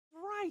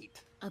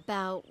right.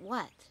 About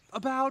what?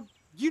 About,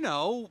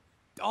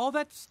 all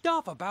that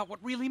stuff about what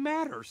really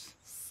matters.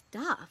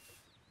 Stuff?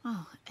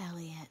 Oh,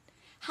 Elliot,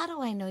 how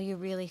do I know you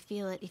really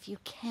feel it if you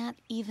can't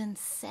even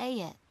say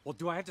it? Well,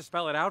 do I have to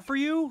spell it out for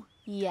you?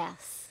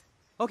 Yes.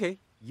 Okay,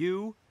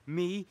 you,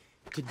 me,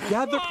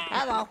 together.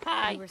 Hello,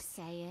 hi. You were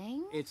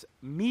saying? It's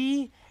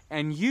me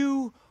and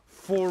you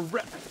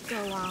forever.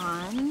 Go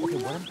on. Okay,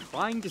 what I'm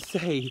trying to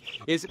say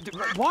is,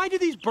 why do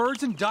these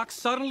birds and ducks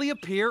suddenly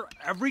appear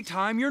every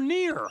time you're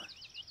near?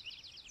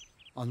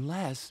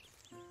 Unless,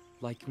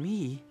 like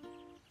me,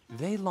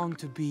 they long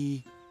to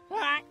be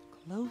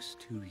close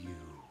to you.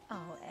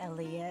 Oh,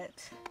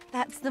 Elliot,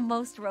 that's the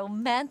most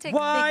romantic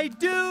Why thing.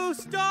 do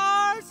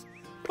stars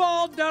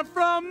fall down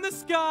from the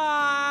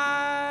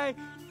sky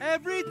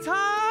every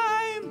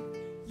time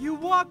you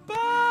walk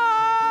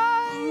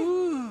by?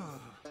 Ooh.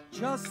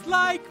 Just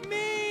like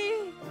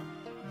me,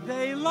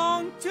 they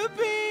long to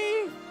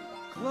be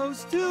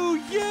close to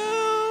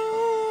you.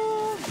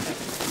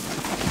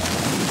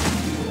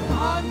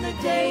 On the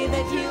day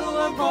that you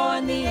were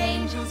born, the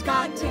angels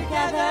got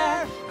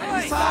together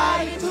and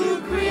decided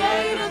to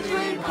create a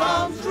dream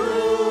come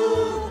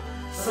true.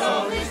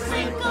 So they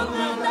sprinkled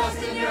moon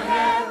dust in your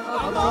hair,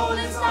 a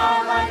golden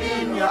starlight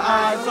in your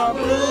eyes are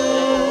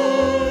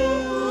blue.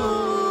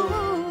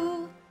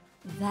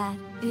 That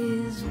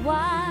is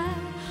why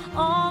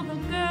all the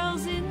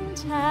girls in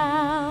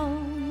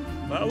town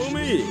Follow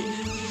me.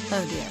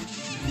 Oh dear.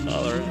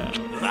 All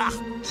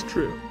around. It's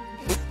true.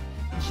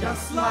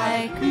 Just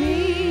like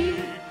me,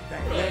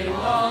 they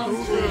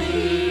long to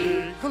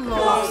be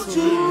close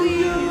to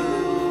you.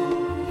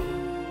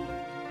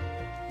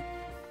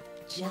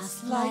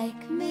 Just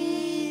like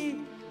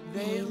me,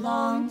 they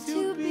long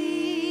to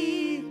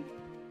be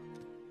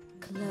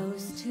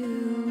close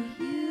to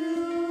you.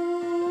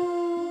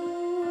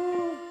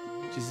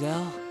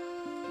 Giselle,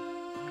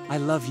 I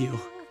love you.